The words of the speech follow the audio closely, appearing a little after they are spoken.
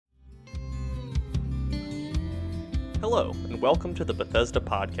Hello, and welcome to the Bethesda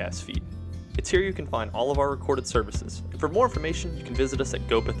podcast feed. It's here you can find all of our recorded services, and for more information, you can visit us at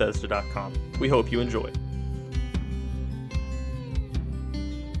gobethesda.com. We hope you enjoy.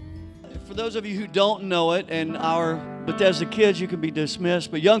 For those of you who don't know it, and our Bethesda kids, you can be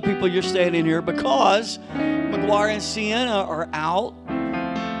dismissed, but young people, you're staying in here because McGuire and Sienna are out.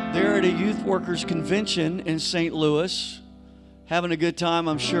 They're at a youth workers convention in St. Louis, having a good time,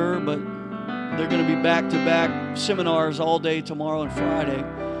 I'm sure, but they're going to be back-to-back seminars all day tomorrow and Friday.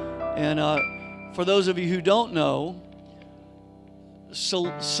 And for those of you who don't know,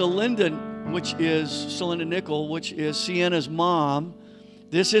 Celinda Nickel, which is Sienna's mom,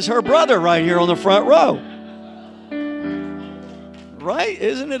 this is her brother right here on the front row. Right?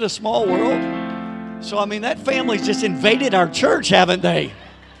 Isn't it a small world? So, I mean, that family's just invaded our church, haven't they?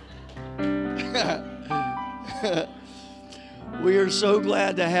 We are so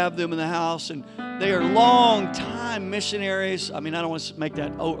glad to have them in the house, and they are long-time missionaries. I mean, I don't want to make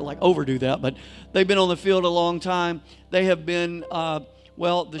that overdo that, but they've been on the field a long time. They have been, the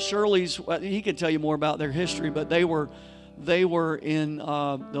Shirleys. He can tell you more about their history, but they were in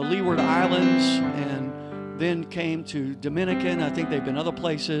the Leeward Islands, and then came to Dominican. I think they've been other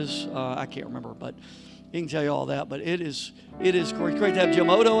places. I can't remember, but he can tell you all that. But it is great to have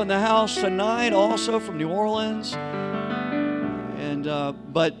Jim Odo in the house tonight, also from New Orleans. And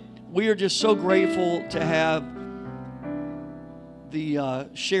but we are just so grateful to have the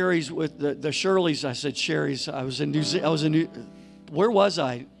Sherrys with the Shirleys. I said Sherrys. I was in where was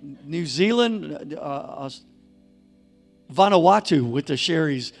I? New Zealand, Vanuatu with the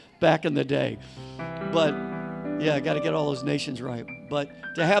Sherrys back in the day. But yeah, I got to get all those nations right. But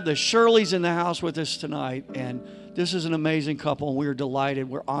to have the Shirleys in the house with us tonight, and this is an amazing couple, and we're delighted.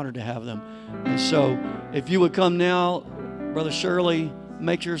 We're honored to have them. And so if you would come now, Brother Shirley,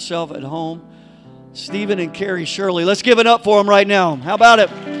 make yourself at home. Stephen and Carrie Shirley, let's give it up for them right now. How about it?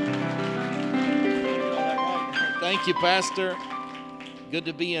 Thank you, Pastor. Good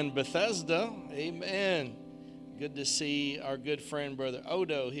to be in Bethesda. Amen. Good to see our good friend, Brother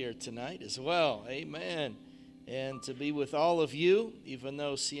Odo, here tonight as well. Amen. And to be with all of you, even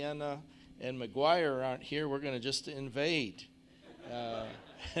though Sienna and McGuire aren't here, we're going to just invade.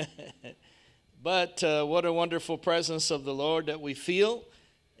 But what a wonderful presence of the Lord that we feel.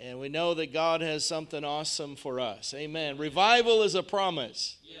 And we know that God has something awesome for us. Amen. Revival is a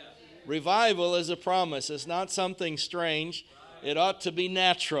promise. Revival is a promise. It's not something strange. It ought to be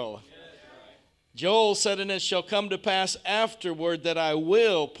natural. Joel said, "And it shall come to pass afterward that I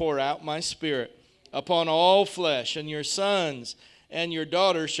will pour out my spirit upon all flesh, and your sons and your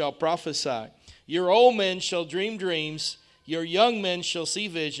daughters shall prophesy. Your old men shall dream dreams. Your young men shall see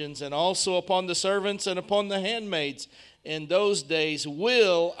visions, and also upon the servants and upon the handmaids. In those days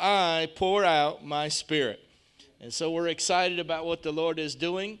will I pour out my spirit." And so we're excited about what the Lord is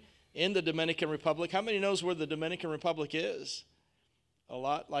doing in the Dominican Republic. How many knows where the Dominican Republic is? A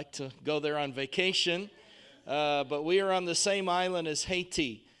lot like to go there on vacation. But we are on the same island as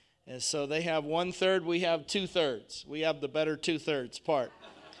Haiti. And so they have 1/3, we have 2/3. We have the better 2/3 part.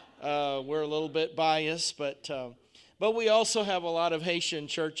 We're a little bit biased, but we also have a lot of Haitian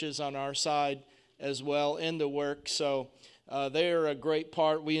churches on our side as well in the work. So they're a great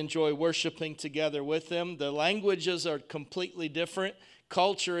part. We enjoy worshiping together with them. The languages are completely different.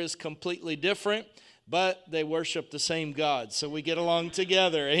 Culture is completely different, but they worship the same God. So we get along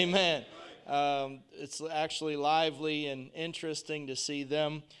together. Amen. It's actually lively and interesting to see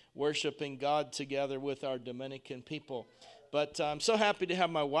them worshiping God together with our Dominican people. But I'm so happy to have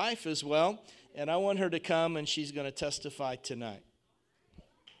my wife as well. And I want her to come, and she's going to testify tonight.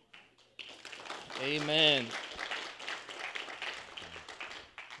 Amen.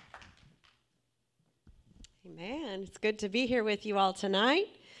 Amen. It's good to be here with you all tonight.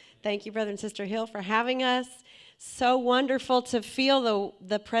 Thank you, Brother and Sister Hill, for having us. So wonderful to feel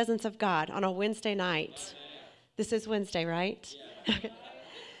the presence of God on a Wednesday night. This is Wednesday, right? Yeah.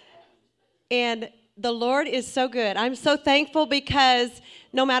 And the Lord is so good. I'm so thankful because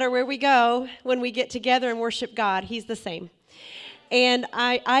no matter where we go, when we get together and worship God, He's the same. And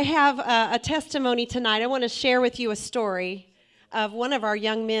I have a testimony tonight. I want to share with you a story of one of our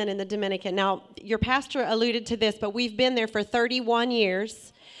young men in the Dominican. Now, your pastor alluded to this, but we've been there for 31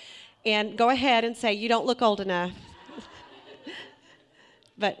 years. And go ahead and say, you don't look old enough.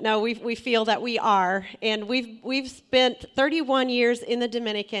 But no, we feel that we are. And we've spent 31 years in the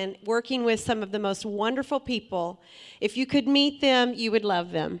Dominican working with some of the most wonderful people. If you could meet them, you would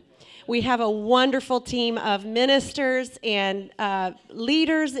love them. We have a wonderful team of ministers and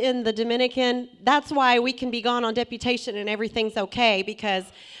leaders in the Dominican. That's why we can be gone on deputation and everything's okay, because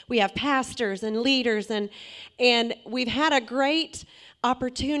we have pastors and leaders, and we've had a great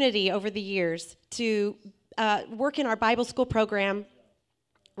opportunity over the years to work in our Bible school program,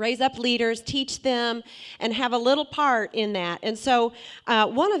 raise up leaders, teach them, and have a little part in that. And so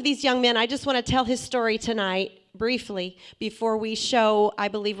one of these young men, I just want to tell his story tonight briefly before we show, I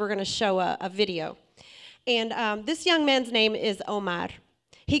believe we're going to show a video. And this young man's name is Omar.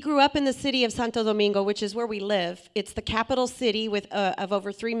 He grew up in the city of Santo Domingo, which is where we live. It's the capital city of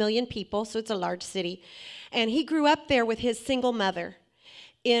over 3 million people, so it's a large city. And he grew up there with his single mother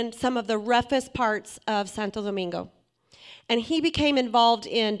in some of the roughest parts of Santo Domingo. And he became involved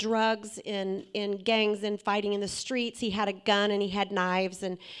in drugs, in gangs, and fighting in the streets. He had a gun and he had knives,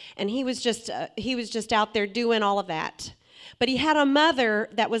 and he was just out there doing all of that. But he had a mother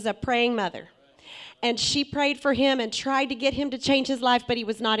that was a praying mother, and she prayed for him and tried to get him to change his life, but he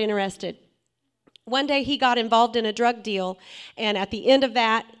was not interested. One day he got involved in a drug deal, and at the end of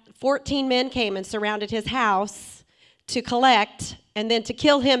that, 14 men came and surrounded his house to collect and then to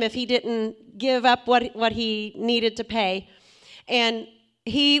kill him if he didn't give up what he needed to pay. And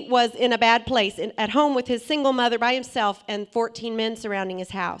he was in a bad place, at home with his single mother by himself and 14 men surrounding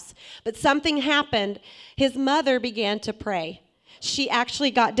his house. But something happened. His mother began to pray. She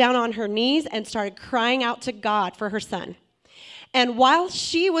actually got down on her knees and started crying out to God for her son. And while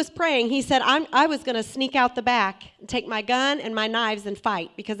she was praying, he said, I was going to sneak out the back and take my gun and my knives and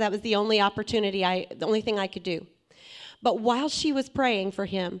fight, because that was the only the only thing I could do. But while she was praying for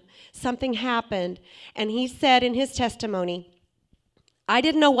him, something happened. And he said in his testimony, I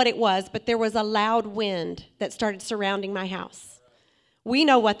didn't know what it was, but there was a loud wind that started surrounding my house. We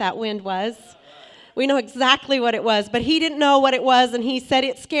know what that wind was. We know exactly what it was, but he didn't know what it was, and he said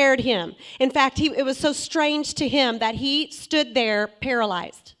it scared him. In fact, it was so strange to him that he stood there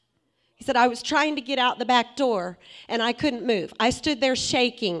paralyzed. He said, I was trying to get out the back door, and I couldn't move. I stood there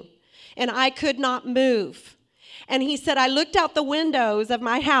shaking, and I could not move. And he said, I looked out the windows of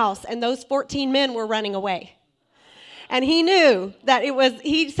my house, and those 14 men were running away. And he knew that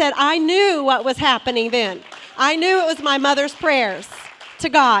he said, I knew what was happening then. I knew it was my mother's prayers to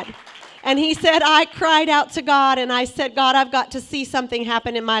God. And he said, I cried out to God, and I said, God, I've got to see something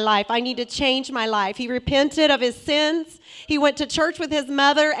happen in my life. I need to change my life. He repented of his sins. He went to church with his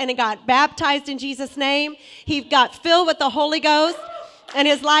mother, and he got baptized in Jesus' name. He got filled with the Holy Ghost, and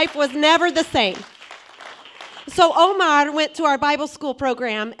his life was never the same. So Omar went to our Bible school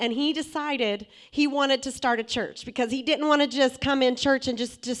program, and he decided he wanted to start a church, because he didn't want to just come in church and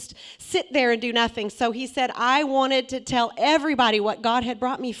just sit there and do nothing. So he said, I wanted to tell everybody what God had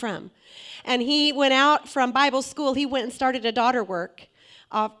brought me from. And he went out from Bible school. He went and started a daughter work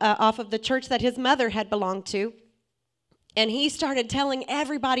off of the church that his mother had belonged to. And he started telling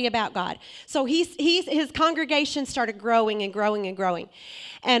everybody about God. So his congregation started growing and growing and growing.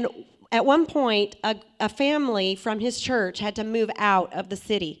 And at one point, a family from his church had to move out of the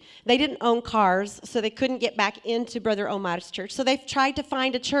city. They didn't own cars, so they couldn't get back into Brother Omar's church. So they tried to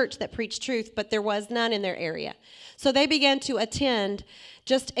find a church that preached truth, but there was none in their area. So they began to attend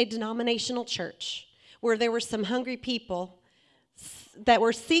just a denominational church where there were some hungry people that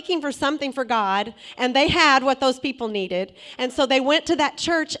were seeking for something for God, and they had what those people needed. And so they went to that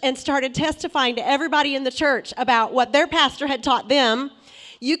church and started testifying to everybody in the church about what their pastor had taught them.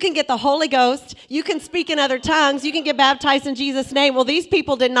 You can get the Holy Ghost. You can speak in other tongues. You can get baptized in Jesus' name. Well, these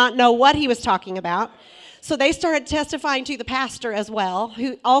people did not know what he was talking about. So they started testifying to the pastor as well,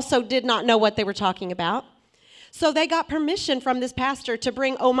 who also did not know what they were talking about. So they got permission from this pastor to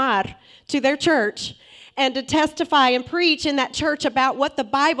bring Omar to their church and to testify and preach in that church about what the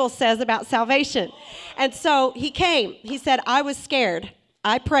Bible says about salvation. And so he came. He said, I was scared.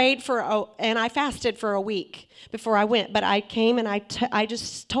 I prayed and I fasted for a week before I went, but I came and I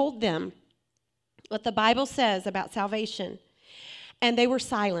just told them what the Bible says about salvation. And they were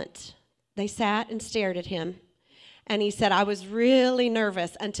silent. They sat and stared at him. And he said, I was really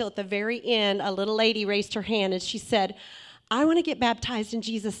nervous until at the very end, a little lady raised her hand and she said, I want to get baptized in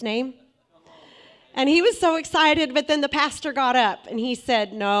Jesus' name. And he was so excited, but then the pastor got up and he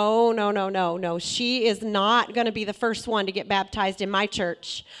said, no. She is not going to be the first one to get baptized in my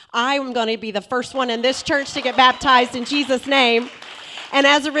church. I'm going to be the first one in this church to get baptized in Jesus' name. And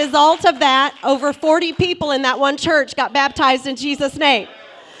as a result of that, over 40 people in that one church got baptized in Jesus' name.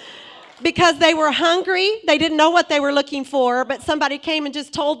 Because they were hungry, they didn't know what they were looking for, but somebody came and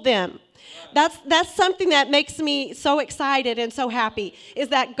just told them. That's something that makes me so excited and so happy, is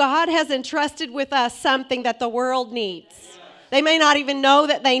that God has entrusted with us something that the world needs. They may not even know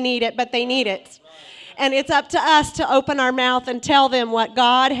that they need it, but they need it. And it's up to us to open our mouth and tell them what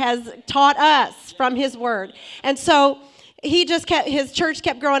God has taught us from his word. And so his church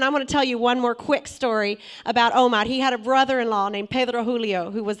kept growing. I'm going to tell you one more quick story about Omar. He had a brother-in-law named Pedro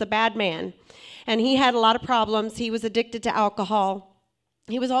Julio, who was a bad man. And he had a lot of problems. He was addicted to alcohol.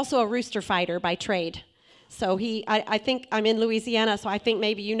 He was also a rooster fighter by trade. So I think I'm in Louisiana, so I think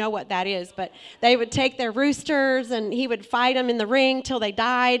maybe you know what that is. But they would take their roosters, and he would fight them in the ring till they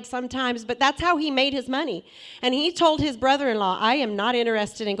died sometimes. But that's how he made his money. And he told his brother-in-law, I am not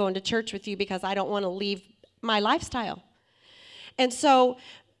interested in going to church with you because I don't want to leave my lifestyle. And so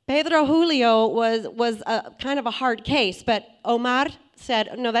Pedro Julio was a kind of a hard case. But Omar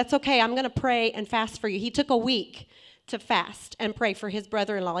said, no, that's okay. I'm going to pray and fast for you. He took a week to fast and pray for his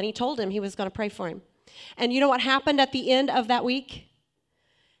brother-in-law. And he told him he was going to pray for him. And you know what happened at the end of that week?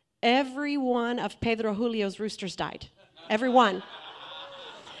 Every one of Pedro Julio's roosters died. Every one.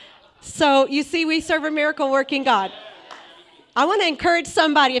 So you see, we serve a miracle-working God. I want to encourage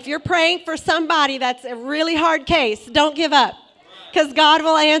somebody, if you're praying for somebody that's a really hard case, don't give up. Because God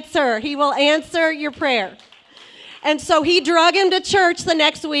will answer. He will answer your prayer. And so he drug him to church the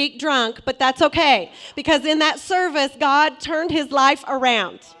next week drunk, but that's okay. Because in that service, God turned his life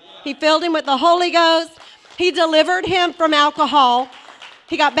around. He filled him with the Holy Ghost. He delivered him from alcohol.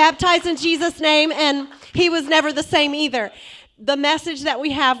 He got baptized in Jesus' name, and he was never the same either. The message that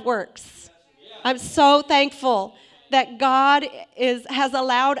we have works. I'm so thankful that God has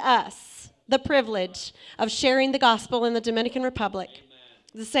allowed us the privilege of sharing the gospel in the Dominican Republic.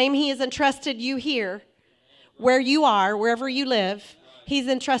 The same he has entrusted you here, where you are, wherever you live. He's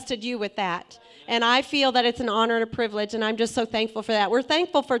entrusted you with that. And I feel that it's an honor and a privilege, and I'm just so thankful for that. We're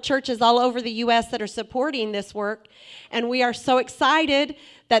thankful for churches all over the U.S. that are supporting this work, and we are so excited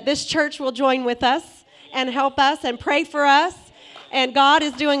that this church will join with us and help us and pray for us, and God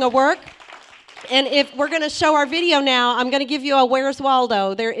is doing a work. And if we're going to show our video now, I'm going to give you a Where's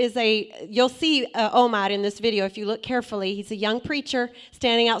Waldo. You'll see Omar in this video if you look carefully. He's a young preacher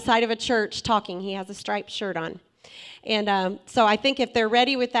standing outside of a church talking. He has a striped shirt on. And so I think if they're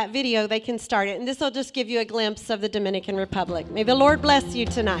ready with that video, they can start it. And this will just give you a glimpse of the Dominican Republic. May the Lord bless you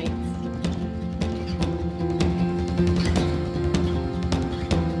tonight.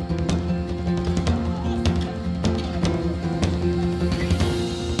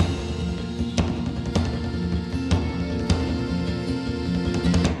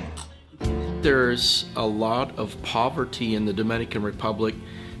 There's a lot of poverty in the Dominican Republic,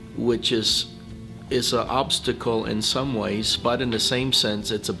 which is an obstacle in some ways, but in the same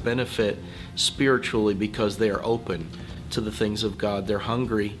sense, it's a benefit spiritually because they are open to the things of God. They're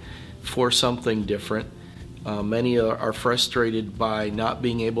hungry for something different. Many are frustrated by not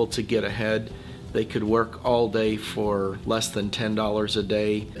being able to get ahead. They could work all day for less than $10 a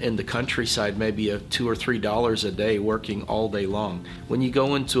day. In the countryside, maybe $2 or $3 a day working all day long. When you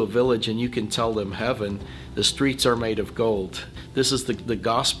go into a village and you can tell them heaven, the streets are made of gold. This is the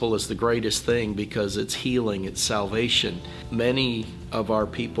gospel is the greatest thing because it's healing, it's salvation. Many of our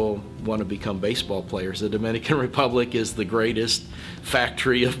people want to become baseball players. The Dominican Republic is the greatest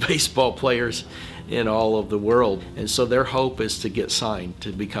factory of baseball players in all of the world. And so their hope is to get signed,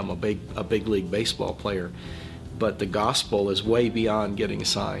 to become a big league baseball player. But the gospel is way beyond getting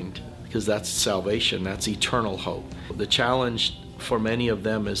signed because that's salvation, that's eternal hope. The challenge for many of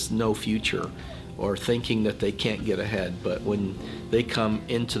them is no future or thinking that they can't get ahead. But when they come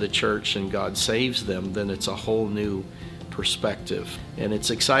into the church and God saves them, then it's a whole new perspective. And it's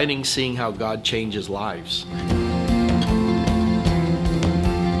exciting seeing how God changes lives.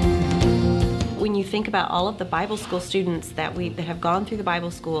 When you think about all of the Bible school students that have gone through the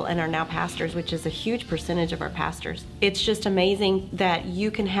Bible school and are now pastors, which is a huge percentage of our pastors, it's just amazing that you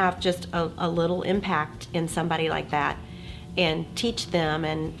can have just a little impact in somebody like that and teach them,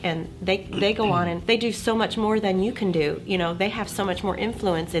 and they go on and they do so much more than you can do. You know, they have so much more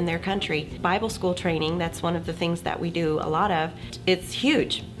influence in their country. Bible school training, that's one of the things that we do a lot of. It's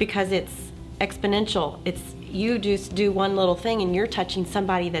huge because it's exponential. You just do one little thing and you're touching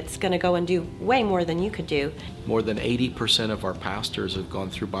somebody that's going to go and do way more than you could do. More than 80% of our pastors have gone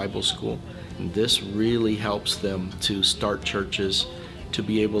through Bible school. And this really helps them to start churches, to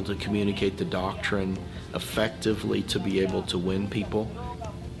be able to communicate the doctrine effectively, to be able to win people.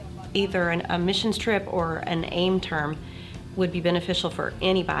 Either a missions trip or an AIM term would be beneficial for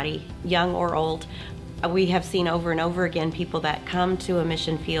anybody, young or old. We have seen over and over again people that come to a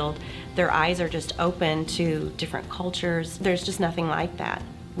mission field, their eyes are just open to different cultures. There's just nothing like that,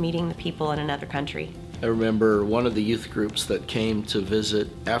 meeting the people in another country. I remember one of the youth groups that came to visit,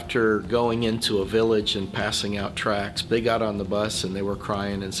 after going into a village and passing out tracts, they got on the bus and they were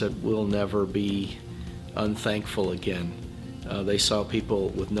crying and said, "We'll never be unthankful again." They saw people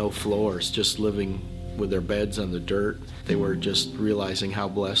with no floors, just living with their beds on the dirt. They were just realizing how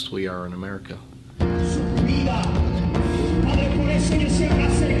blessed we are in America.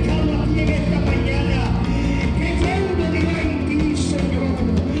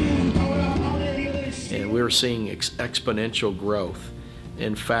 And we're seeing exponential growth.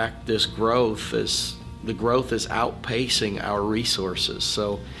 In fact, the growth is outpacing our resources.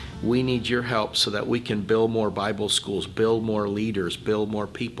 So we need your help so that we can build more Bible schools, build more leaders, build more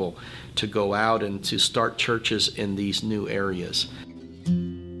people to go out and to start churches in these new areas.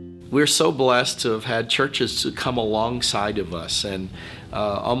 We're so blessed to have had churches to come alongside of us and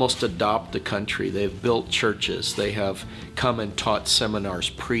almost adopt the country. They've built churches. They have come and taught seminars,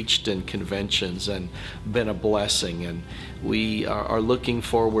 preached in conventions, and been a blessing. And we are looking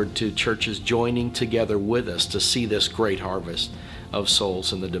forward to churches joining together with us to see this great harvest of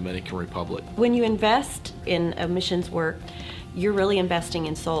souls in the Dominican Republic. When you invest in a missions work, you're really investing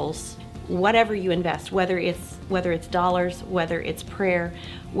in souls. Whatever you invest, whether it's dollars, whether it's prayer,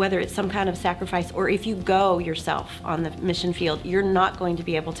 whether it's some kind of sacrifice, or if you go yourself on the mission field, you're not going to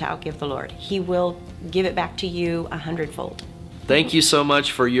be able to outgive the Lord. He will give it back to you 100-fold. Thank you so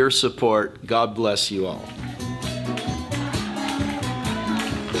much for your support. God bless you all.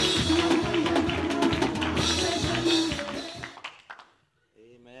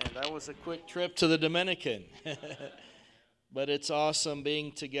 Amen. That was a quick trip to the Dominican. But it's awesome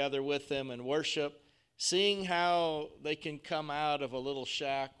being together with them and worship, seeing how they can come out of a little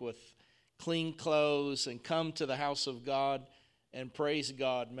shack with clean clothes and come to the house of God and praise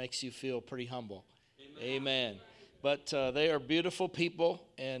God makes you feel pretty humble. Amen. But they are beautiful people,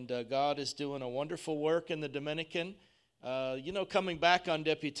 and God is doing a wonderful work in the Dominican. Coming back on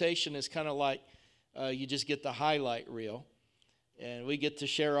deputation is kind of like you just get the highlight reel, and we get to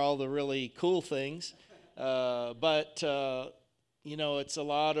share all the really cool things. But it's a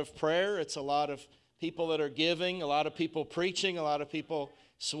lot of prayer. It's a lot of people that are giving, a lot of people preaching, a lot of people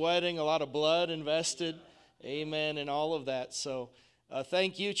sweating, a lot of blood invested. Amen, and all of that. So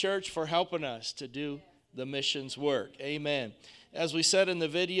thank you, church, for helping us to do the missions work. Amen. As we said in the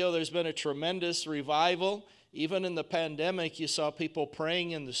video, there's been a tremendous revival. Even in the pandemic, you saw people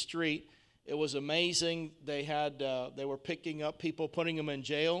praying in the street. It was amazing. They were picking up people, putting them in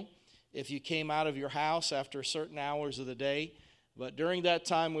jail if you came out of your house after certain hours of the day. But during that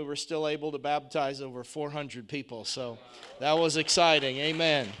time, we were still able to baptize over 400 people. So that was exciting.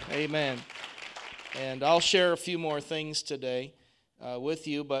 Amen. Amen. And I'll share a few more things today with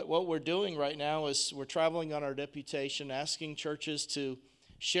you. But what we're doing right now is we're traveling on our deputation, asking churches to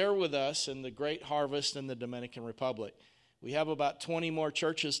share with us in the great harvest in the Dominican Republic. We have about 20 more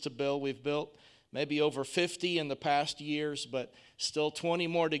churches to build. We've built maybe over 50 in the past years, but still 20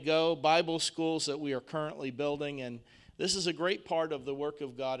 more to go. Bible schools that we are currently building, and this is a great part of the work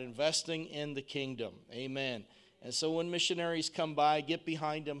of God, investing in the kingdom. Amen. And so when missionaries come by, get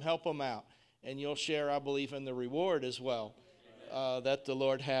behind them, help them out, and you'll share, I believe, in the reward as well that the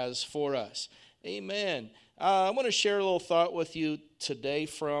Lord has for us. Amen. I want to share a little thought with you today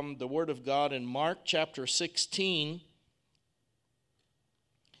from the Word of God in Mark chapter 16.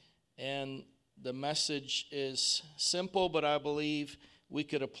 And the message is simple, but I believe we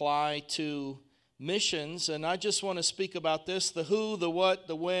could apply to missions. And I just want to speak about this: the who, the what,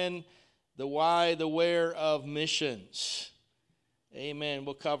 the when, the why, the where of missions. Amen.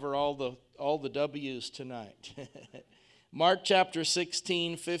 We'll cover all the W's tonight. Mark chapter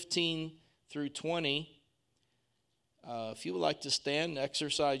 16, 15 through 20. If you would like to stand,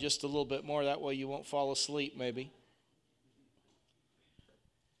 exercise just a little bit more. That way you won't fall asleep maybe.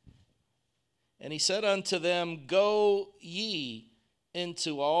 And he said unto them, Go ye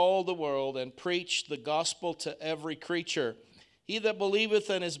into all the world and preach the gospel to every creature. He that believeth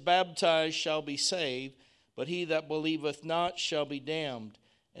and is baptized shall be saved, but he that believeth not shall be damned.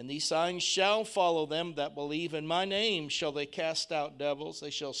 And these signs shall follow them that believe. In my name shall they cast out devils. They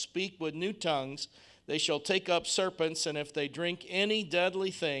shall speak with new tongues. They shall take up serpents, and if they drink any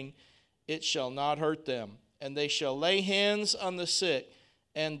deadly thing, it shall not hurt them. And they shall lay hands on the sick,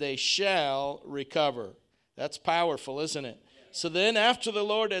 and they shall recover. That's powerful, isn't it? So then after the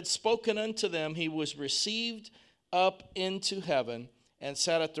Lord had spoken unto them, he was received up into heaven and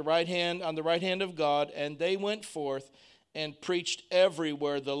sat at the right hand, on the right hand of God, and they went forth and preached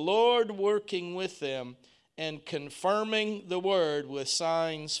everywhere, the Lord working with them and confirming the word with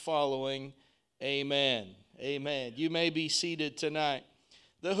signs following. Amen. Amen. You may be seated tonight.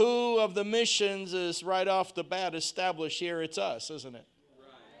 The who of the missions is right off the bat established here. It's us, isn't it? Right.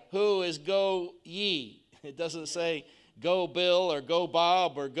 Who is go ye. It doesn't say go Bill or go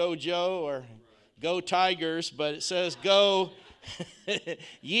Bob or go Joe or go Tigers, but it says go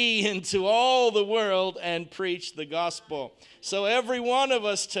ye into all the world and preach the gospel. So every one of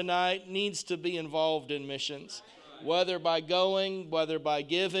us tonight needs to be involved in missions, whether by going, whether by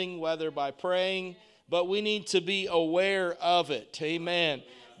giving, whether by praying, but we need to be aware of it. Amen.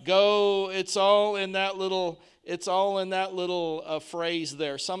 Go, it's all in that little phrase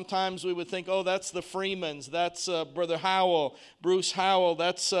there. Sometimes we would think, oh, that's the Freemans, that's Brother Howell, Bruce Howell,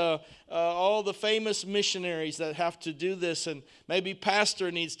 that's all the famous missionaries that have to do this, and maybe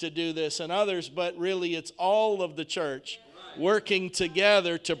pastor needs to do this and others, but really it's all of the church working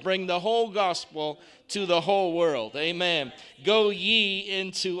together to bring the whole gospel to the whole world. Amen. Go ye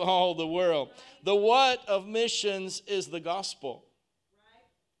into all the world. The what of missions is the gospel.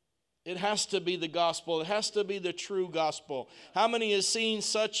 It has to be the gospel. It has to be the true gospel. How many has seen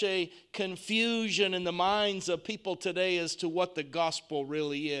such a confusion in the minds of people today as to what the gospel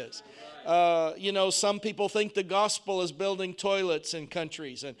really is? Some people think the gospel is building toilets in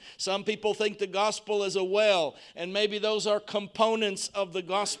countries, and some people think the gospel is a well, and maybe those are components of the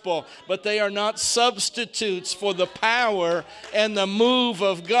gospel, but they are not substitutes for the power and the move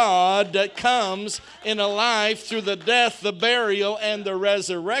of God that comes in a life through the death, the burial, and the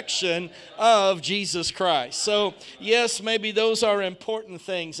resurrection of Jesus Christ. So, yes, maybe those are important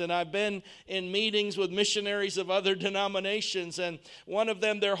things, and I've been in meetings with missionaries of other denominations, and one of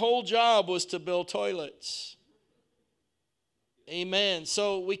them, their whole job was to build toilets. Amen.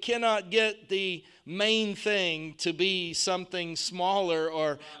 So we cannot get the main thing to be something smaller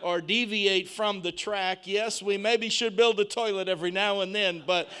or deviate from the track. Yes, we maybe should build a toilet every now and then,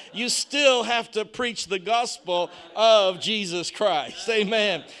 but you still have to preach the gospel of Jesus Christ.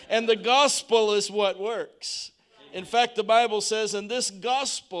 Amen. And the gospel is what works. In fact, the Bible says, and this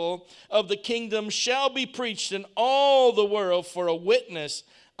gospel of the kingdom shall be preached in all the world for a witness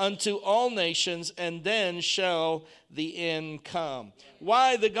unto all nations, and then shall the end come.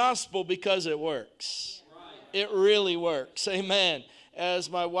 Why the gospel? Because it works. It really works. Amen. As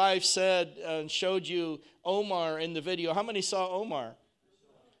my wife said and showed you Omar in the video. How many saw Omar?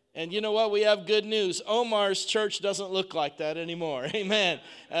 And you know what? We have good news. Omar's church doesn't look like that anymore. Amen.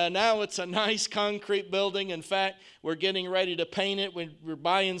 Now it's a nice concrete building. In fact, we're getting ready to paint it. We're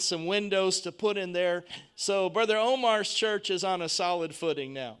buying some windows to put in there. So Brother Omar's church is on a solid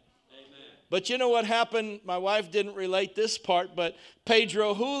footing now. Amen. But you know what happened? My wife didn't relate this part, but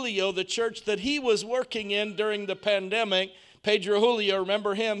Pedro Julio, the church that he was working in during the pandemic, Pedro Julio,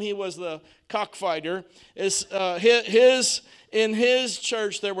 remember him? He was the cockfighter. In his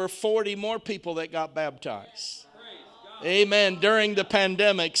church, there were 40 more people that got baptized. Amen. During the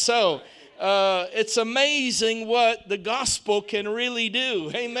pandemic. So it's amazing what the gospel can really do.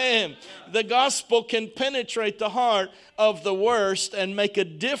 Amen. The gospel can penetrate the heart of the worst and make a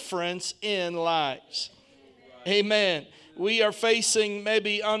difference in lives. Amen. We are facing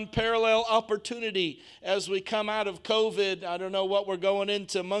maybe unparalleled opportunity as we come out of COVID. I don't know what we're going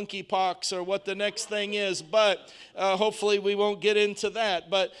into, monkeypox or what the next thing is, but hopefully we won't get into that.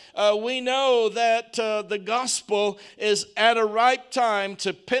 But we know that the gospel is at a ripe time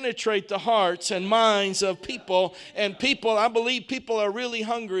to penetrate the hearts and minds of people. And people, I believe people are really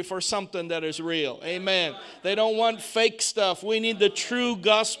hungry for something that is real. Amen. They don't want fake stuff. We need the true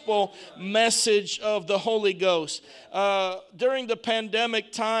gospel message of the Holy Ghost. During the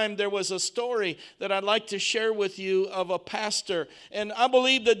pandemic time, there was a story that I'd like to share with you of a pastor. And I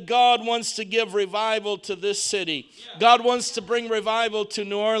believe that God wants to give revival to this city. God wants to bring revival to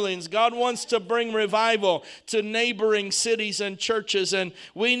New Orleans. God wants to bring revival to neighboring cities and churches. And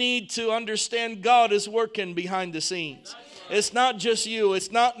we need to understand God is working behind the scenes. It's not just you.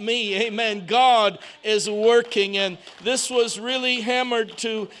 It's not me. Amen. God is working. And this was really hammered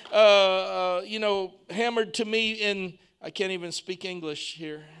to me in, I can't even speak English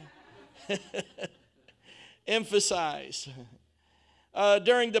here. Emphasize.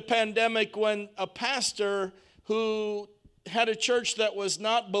 During the pandemic, when a pastor who had a church that was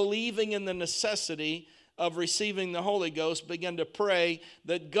not believing in the necessity of receiving the Holy Ghost began to pray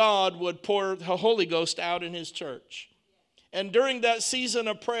that God would pour the Holy Ghost out in his church. And during that season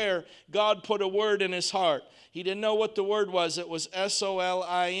of prayer, God put a word in his heart. He didn't know what the word was. It was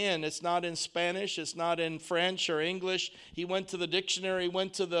S-O-L-I-N. It's not in Spanish. It's not in French or English. He went to the dictionary,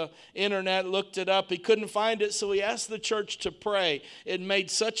 went to the internet, looked it up. He couldn't find it, so he asked the church to pray. It made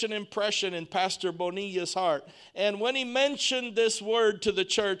such an impression in Pastor Bonilla's heart. And when he mentioned this word to the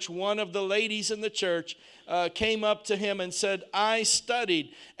church, one of the ladies in the church came up to him and said, I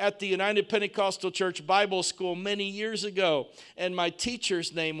studied at the United Pentecostal Church Bible School many years ago, and my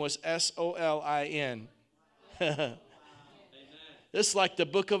teacher's name was Solin. This is like the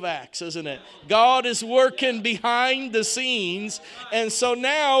book of Acts, isn't it? God is working behind the scenes. And so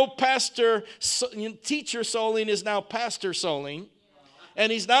now teacher Solin is now Pastor Solin. And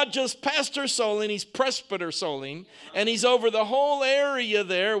he's not just Pastor Solin, he's Presbyter Solin. And he's over the whole area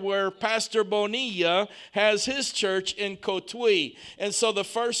there where Pastor Bonilla has his church in Cotuí. And so the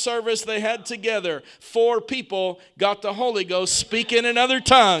first service they had together, 4 people got the Holy Ghost speaking in other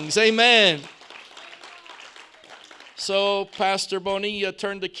tongues. Amen. So Pastor Bonilla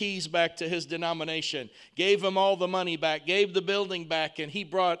turned the keys back to his denomination, gave him all the money back, gave the building back, and he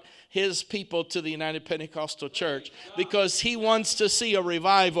brought his people to the United Pentecostal Church because he wants to see a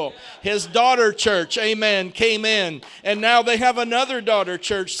revival. His daughter church, amen, came in, and now they have another daughter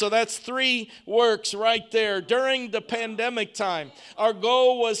church. So that's 3 works right there. During the pandemic time, our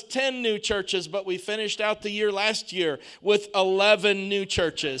goal was 10 new churches, but we finished out the year last year with 11 new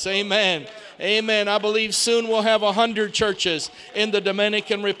churches. Amen. Amen. I believe soon we'll have 100 churches in the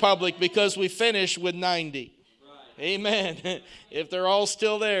Dominican Republic because we finished with 90. Amen. If they're all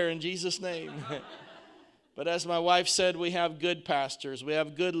still there, in Jesus' name. But as my wife said, we have good pastors. We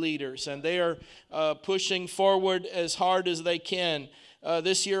have good leaders. And they are pushing forward as hard as they can.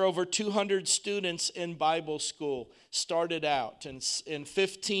 This year, over 200 students in Bible school started out. And in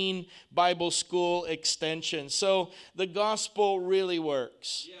 15 Bible school extensions. So the gospel really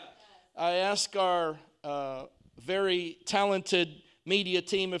works. I asked our very talented media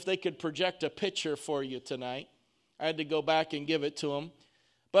team if they could project a picture for you tonight. I had to go back and give it to them.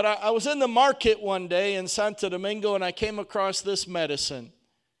 But I was in the market one day in Santo Domingo, and I came across this medicine.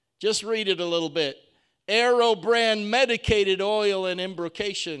 Just read it a little bit. Aero brand medicated oil and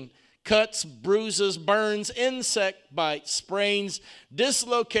embrocation. Cuts, bruises, burns, insect bites, sprains,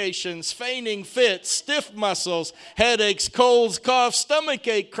 dislocations, fainting fits, stiff muscles, headaches, colds, coughs,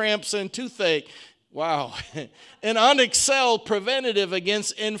 stomachache, cramps, and toothache. Wow. An unexcelled preventative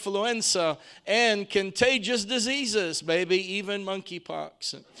against influenza and contagious diseases, baby, even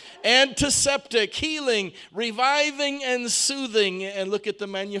monkeypox. Antiseptic, healing, reviving, and soothing. And look at the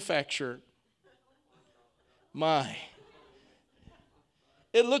manufacturer. My.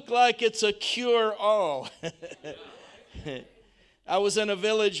 It looked like it's a cure-all. I was in a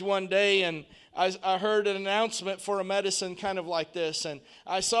village one day, and I heard an announcement for a medicine kind of like this, and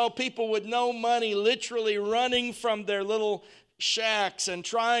I saw people with no money literally running from their little shacks and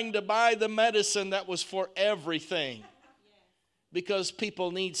trying to buy the medicine that was for everything. Because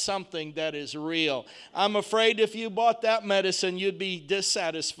people need something that is real. I'm afraid if you bought that medicine, you'd be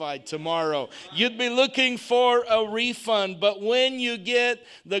dissatisfied tomorrow. You'd be looking for a refund. But when you get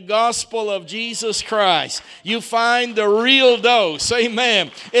the gospel of Jesus Christ, you find the real dose.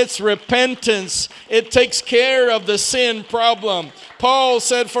 Amen. It's repentance. It takes care of the sin problem. Paul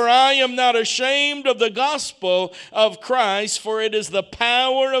said, "For I am not ashamed of the gospel of Christ, for it is the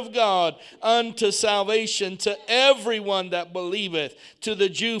power of God unto salvation to everyone that believeth, to the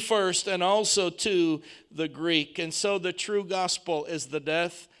Jew first and also to the Greek." And so the true gospel is the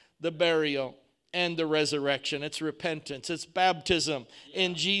death, the burial, and the resurrection. It's repentance. It's baptism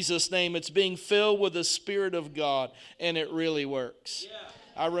in Jesus' name. It's being filled with the Spirit of God, and it really works.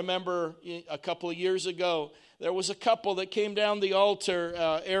 I remember a couple of years ago, there was a couple that came down the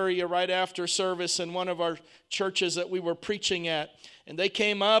altar area right after service in one of our churches that we were preaching at. And they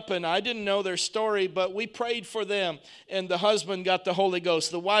came up, and I didn't know their story, but we prayed for them. And the husband got the Holy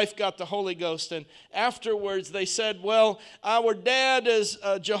Ghost. The wife got the Holy Ghost. And afterwards they said, "Well, our dad is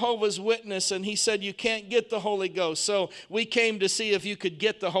a Jehovah's Witness, and he said you can't get the Holy Ghost. So we came to see if you could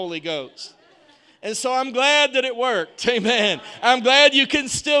get the Holy Ghost." And so I'm glad that it worked. Amen. I'm glad you can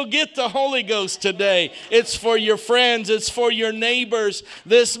still get the Holy Ghost today. It's for your friends. It's for your neighbors.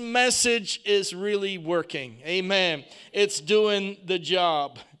 This message is really working. Amen. It's doing the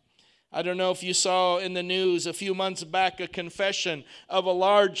job. I don't know if you saw in the news a few months back a confession of a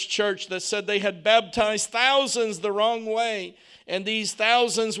large church that said they had baptized thousands the wrong way. And these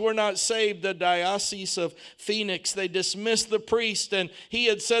thousands were not saved. The Diocese of Phoenix, they dismissed the priest, and he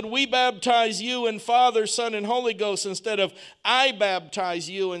had said, "We baptize you in Father, Son, and Holy Ghost instead of I baptize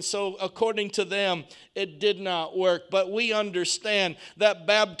you." And so according to them, it did not work. But we understand that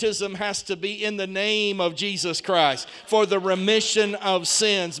baptism has to be in the name of Jesus Christ for the remission of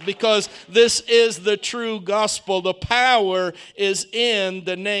sins, because this is the true gospel. The power is in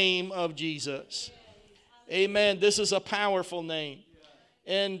the name of Jesus. Amen. This is a powerful name.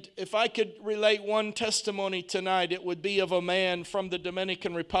 And if I could relate one testimony tonight, it would be of a man from the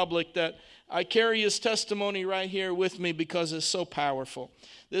Dominican Republic that I carry his testimony right here with me because it's so powerful.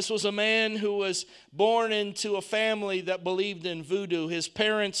 This was a man who was born into a family that believed in voodoo. His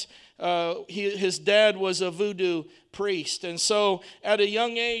parents, his dad was a voodoo priest. And so at a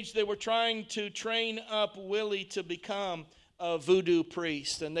young age, they were trying to train up Willie to become a voodoo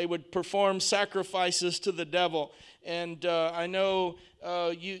priest. And they would perform sacrifices to the devil. And I know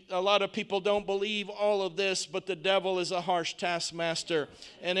a lot of people don't believe all of this, but the devil is a harsh taskmaster.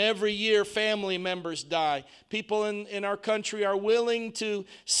 And every year, family members die. People in our country are willing to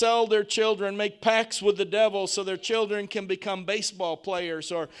sell their children, make pacts with the devil so their children can become baseball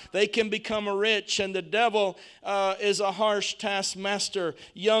players or they can become rich. And the devil is a harsh taskmaster.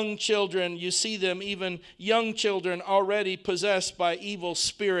 Young children, you see them, even young children already possessed by evil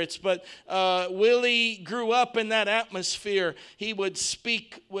spirits. But Willie grew up in that atmosphere. He would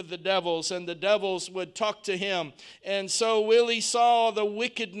speak with the devils and the devils would talk to him. And so Willie saw the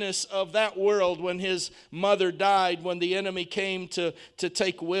wickedness of that world when his mother died, when the enemy came to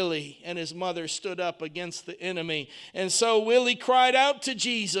take Willie, and his mother stood up against the enemy. And so Willie cried out to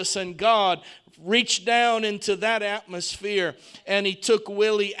Jesus, and God reached down into that atmosphere and he took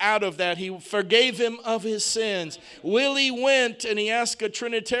Willie out of that. He forgave him of his sins. Willie went and he asked a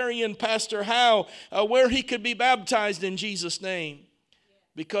Trinitarian pastor where he could be baptized in Jesus' name.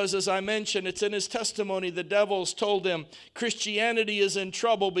 Because as I mentioned, it's in his testimony, the devils told him Christianity is in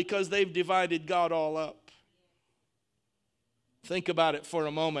trouble because they've divided God all up. Think about it for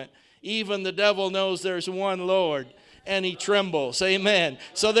a moment. Even the devil knows there's one Lord, and he trembles. Amen.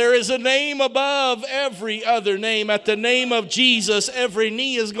 So there is a name above every other name. At the name of Jesus, every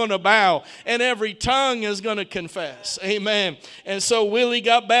knee is going to bow and every tongue is going to confess. Amen. And so Willie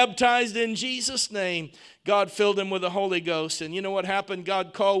got baptized in Jesus' name. God filled him with the Holy Ghost. And you know what happened?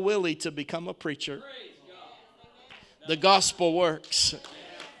 God called Willie to become a preacher. The gospel works.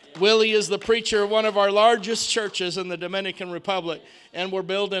 Willie is the preacher of one of our largest churches in the Dominican Republic. And we're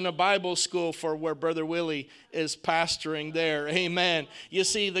building a Bible school for where Brother Willie is pastoring there. Amen. You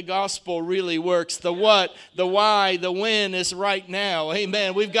see, the gospel really works. The what, the why, the when is right now.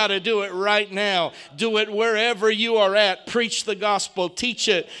 Amen. We've got to do it right now. Do it wherever you are at. Preach the gospel. Teach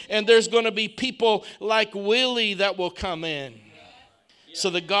it. And there's going to be people like Willie that will come in. So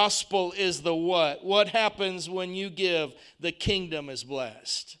the gospel is the what. What happens when you give? The kingdom is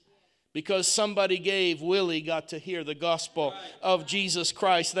blessed. Because somebody gave, Willie got to hear the gospel of Jesus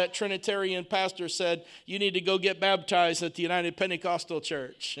Christ. That Trinitarian pastor said, you need to go get baptized at the United Pentecostal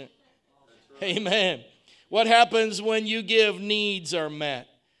Church. Amen. What happens when you give? Needs are met.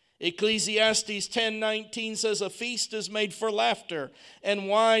 Ecclesiastes 10:19 says, a feast is made for laughter, and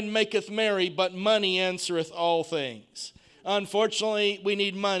wine maketh merry, but money answereth all things. Unfortunately, we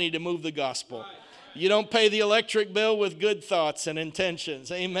need money to move the gospel. You don't pay the electric bill with good thoughts and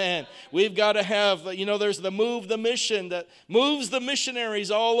intentions. Amen. We've got to have, there's the Move the Mission that moves the missionaries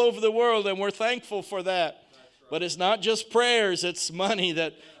all over the world, and we're thankful for that. But it's not just prayers, it's money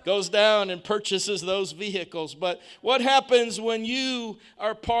that goes down and purchases those vehicles. But what happens when you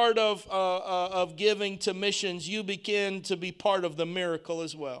are part of giving to missions? You begin to be part of the miracle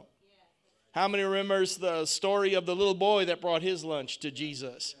as well. How many remembers the story of the little boy that brought his lunch to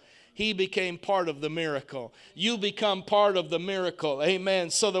Jesus? He became part of the miracle. You become part of the miracle. Amen.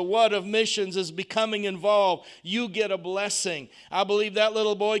 So the what of missions is becoming involved. You get a blessing. I believe that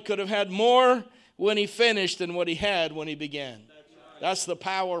little boy could have had more when he finished than what he had when he began. That's the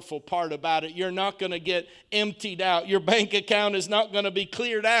powerful part about it. You're not going to get emptied out. Your bank account is not going to be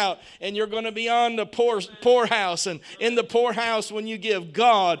cleared out. And you're going to be on the poorhouse. And in the poorhouse, when you give,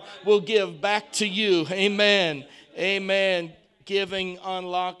 God will give back to you. Amen. Amen. Giving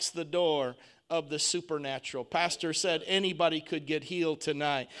unlocks the door of the supernatural. Pastor said anybody could get healed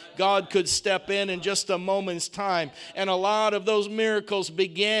tonight. God could step in just a moment's time. And a lot of those miracles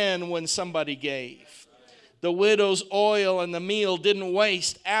began when somebody gave. The widow's oil and the meal didn't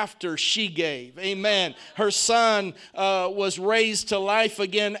waste after she gave. Amen. Her son was raised to life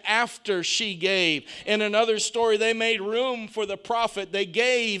again after she gave. In another story, they made room for the prophet. They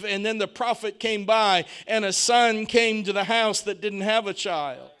gave, and then the prophet came by, and a son came to the house that didn't have a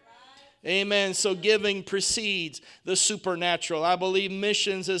child. Amen. So giving precedes the supernatural. I believe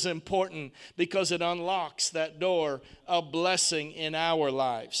missions is important because it unlocks that door of blessing in our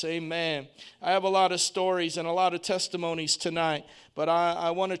lives. Amen. I have a lot of stories and a lot of testimonies tonight, but I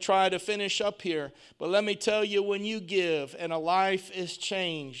want to try to finish up here. But let me tell you, when you give and a life is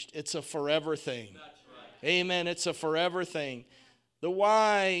changed, it's a forever thing. Amen. It's a forever thing. The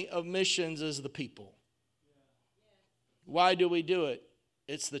why of missions is the people. Why do we do it?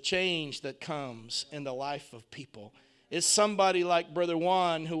 It's the change that comes in the life of people. It's somebody like Brother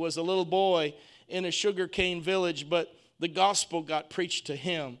Juan, who was a little boy in a sugarcane village, but the gospel got preached to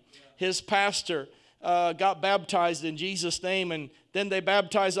him. His pastor got baptized in Jesus' name, and then they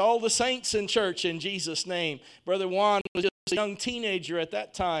baptized all the saints in church in Jesus' name. Brother Juan was just a young teenager at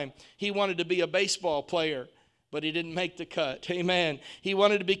that time. He wanted to be a baseball player, but he didn't make the cut. Amen. He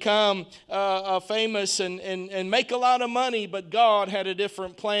wanted to become famous and make a lot of money, but God had a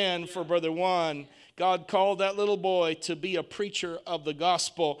different plan for Brother Juan. God called that little boy to be a preacher of the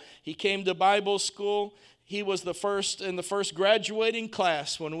gospel. He came to Bible school. He was the first in the first graduating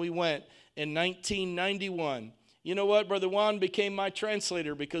class when we went in 1991. You know what? Brother Juan became my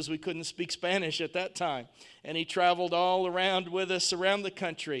translator because we couldn't speak Spanish at that time. And he traveled all around with us around the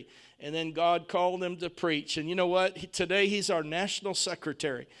country. And then God called him to preach. And you know what? Today he's our national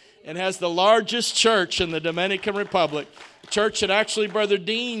secretary and has the largest church in the Dominican Republic. Church at actually Brother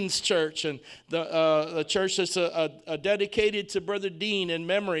Dean's church. And the church that's dedicated to Brother Dean in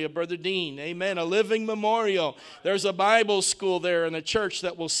memory of Brother Dean. Amen. A living memorial. There's a Bible school there in a church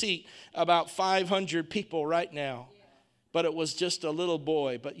that will seat about 500 people right now. But it was just a little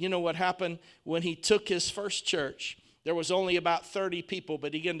boy. But you know what happened when he took his first church? There was only about 30 people,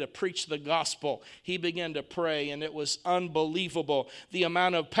 but he began to preach the gospel. He began to pray, and it was unbelievable. The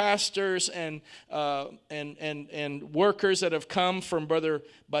amount of pastors and workers that have come from Brother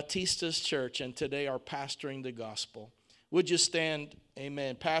Batista's church and today are pastoring the gospel. Would you stand,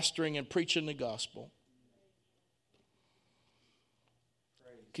 amen, pastoring and preaching the gospel?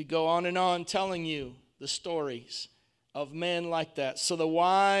 Could go on and on telling you the stories of men like that. So the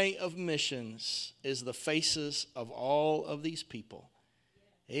why of missions is the faces of all of these people.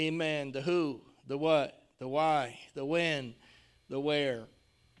 Amen. The who, the what, the why, the when, the where.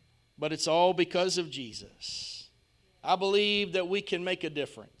 But it's all because of Jesus. I believe that we can make a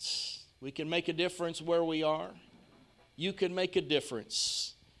difference. We can make a difference where we are. You can make a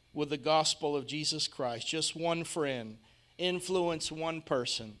difference with the gospel of Jesus Christ. Just one friend. Influence one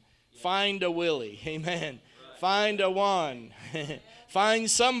person. Find a Willie. Amen. Find a Juan. Find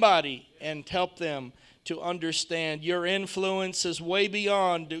somebody and help them to understand your influence is way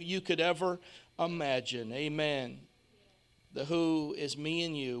beyond you could ever imagine. Amen. The who is me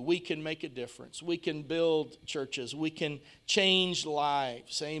and you. We can make a difference. We can build churches. We can change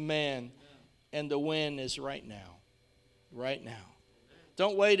lives. Amen. And the when is right now. Right now.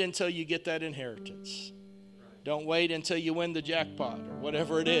 Don't wait until you get that inheritance. Don't wait until you win the jackpot or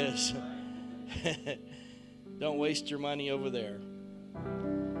whatever it is. Don't waste your money over there.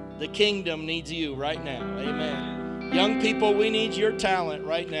 The kingdom needs you right now. Amen. Young people, we need your talent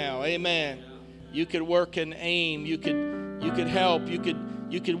right now. Amen. You could work in AIM. You could help. You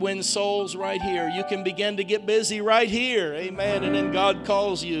could win souls right here. You can begin to get busy right here. Amen. And then God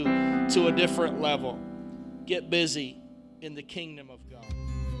calls you to a different level. Get busy in the kingdom of God.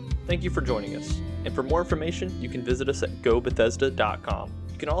 Thank you for joining us. And for more information, you can visit us at gobethesda.com.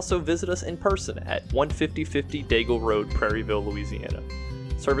 You can also visit us in person at 15050 Daigle Road, Prairieville, Louisiana.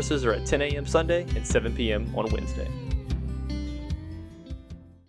 Services are at 10 a.m. Sunday and 7 p.m. on Wednesday.